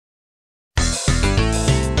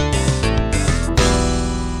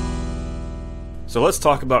So let's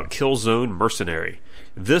talk about Killzone Mercenary.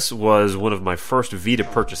 This was one of my first Vita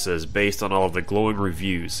purchases based on all of the glowing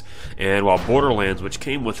reviews, and while Borderlands, which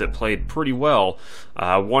came with it, played pretty well,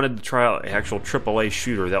 I wanted to try out an actual AAA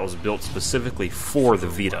shooter that was built specifically for the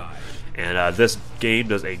Vita. And this game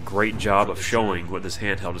does a great job of showing what this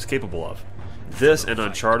handheld is capable of. This and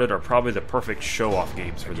Uncharted are probably the perfect show-off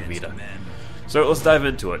games for the Vita. So let's dive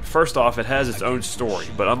into it. First off, it has its own story,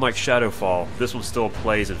 but unlike Shadowfall, this one still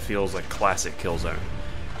plays and feels like classic Killzone.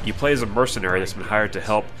 You play as a mercenary that's been hired to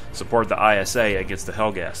help support the ISA against the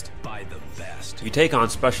Helghast. You take on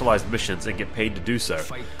specialized missions and get paid to do so,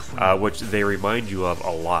 which they remind you of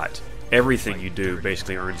a lot. Everything you do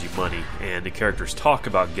basically earns you money, and the characters talk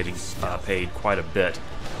about getting paid quite a bit.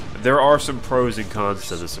 There are some pros and cons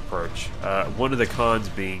to this approach. One of the cons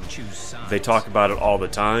being they talk about it all the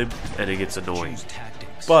time, and it gets annoying.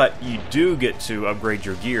 But you do get to upgrade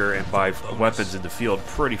your gear and buy weapons in the field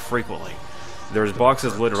pretty frequently. There's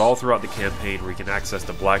boxes littered all throughout the campaign where you can access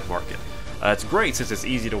the black market. It's great since it's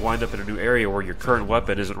easy to wind up in a new area where your current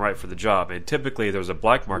weapon isn't right for the job, and typically there's a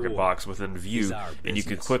black market box within view, and you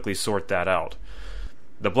can quickly sort that out.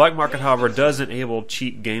 The black market, however, does enable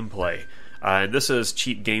cheat gameplay. And this is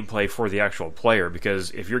cheap gameplay for the actual player, because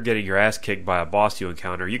if you're getting your ass kicked by a boss you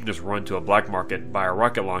encounter, you can just run to a black market, buy a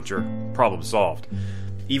rocket launcher, problem solved.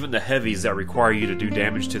 Even the heavies that require you to do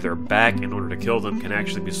damage to their back in order to kill them can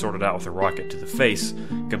actually be sorted out with a rocket to the face,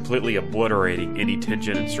 completely obliterating any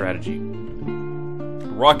tension and strategy.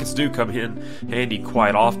 Rockets do come in handy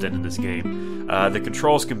quite often in this game. The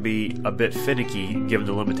controls can be a bit finicky given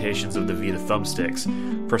the limitations of the Vita thumbsticks.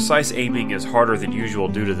 Precise aiming is harder than usual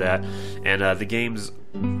due to that, and the game's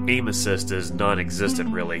aim assist is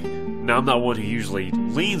non-existent really. Now, I'm not one who usually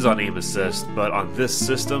leans on aim assist, but on this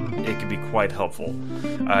system it can be quite helpful.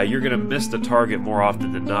 You're going to miss the target more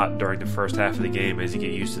often than not during the first half of the game as you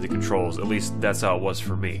get used to the controls. At least that's how it was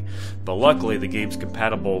for me. But luckily the game's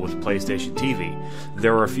compatible with PlayStation TV.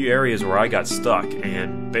 There were a few areas where I got stuck,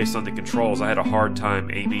 and based on the controls I had a hard time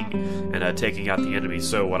aiming and taking out the enemies.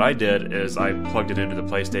 So what I did is I plugged it into the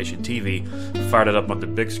PlayStation TV, fired it up on the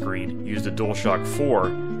big screen, used a DualShock 4,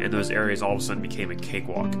 and those areas all of a sudden became a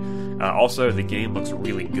cakewalk. Also, the game looks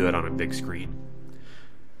really good on a big screen.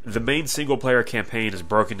 The main single-player campaign is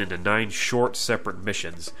broken into 9 short, separate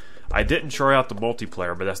missions. I didn't try out the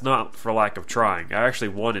multiplayer, but that's not for lack of trying. I actually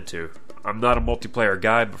wanted to. I'm not a multiplayer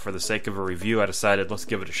guy, but for the sake of a review, I decided let's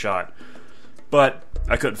give it a shot. But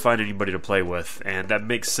I couldn't find anybody to play with, and that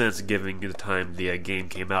makes sense given the time the game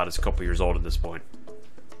came out. It's a couple years old at this point.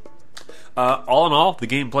 All in all, the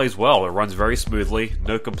game plays well. It runs very smoothly,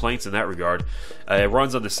 no complaints in that regard. It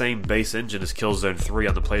runs on the same base engine as Killzone 3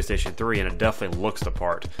 on the PlayStation 3, and it definitely looks the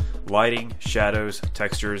part. Lighting, shadows,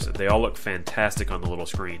 textures, they all look fantastic on the little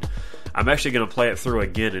screen. I'm actually going to play it through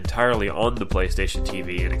again entirely on the PlayStation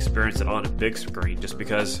TV and experience it on a big screen just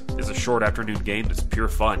because it's a short afternoon game that's pure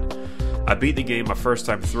fun. I beat the game my first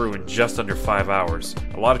time through in just under 5 hours.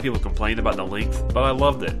 A lot of people complained about the length, but I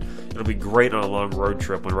loved it. It'll be great on a long road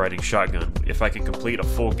trip when riding shotgun. If I can complete a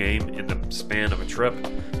full game in the span of a trip,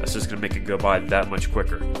 that's just going to make it go by that much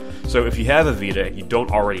quicker. So if you have a Vita and you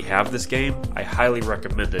don't already have this game, I highly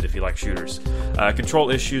recommend it if you like shooters.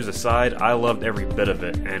 Control issues aside, I loved every bit of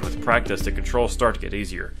it, and with practice the controls start to get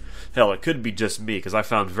easier. Hell, it could be just me because I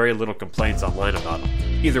found very little complaints online about them.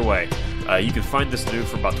 Either way, you can find this new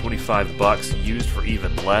for about $25, used for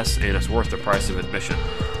even less, and it's worth the price of admission.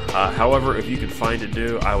 However, if you can find it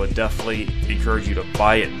new, I would definitely encourage you to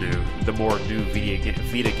buy it new. The more new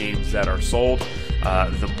Vita games that are sold,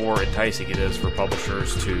 the more enticing it is for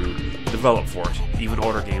publishers to develop for it, even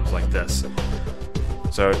older games like this.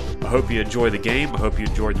 So, I hope you enjoy the game. I hope you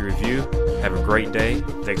enjoyed the review. Have a great day.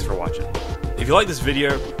 Thanks for watching. If you like this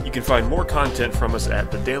video, you can find more content from us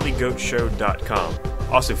at thedailygoatshow.com.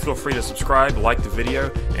 Also, feel free to subscribe, like the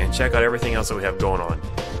video, and check out everything else that we have going on.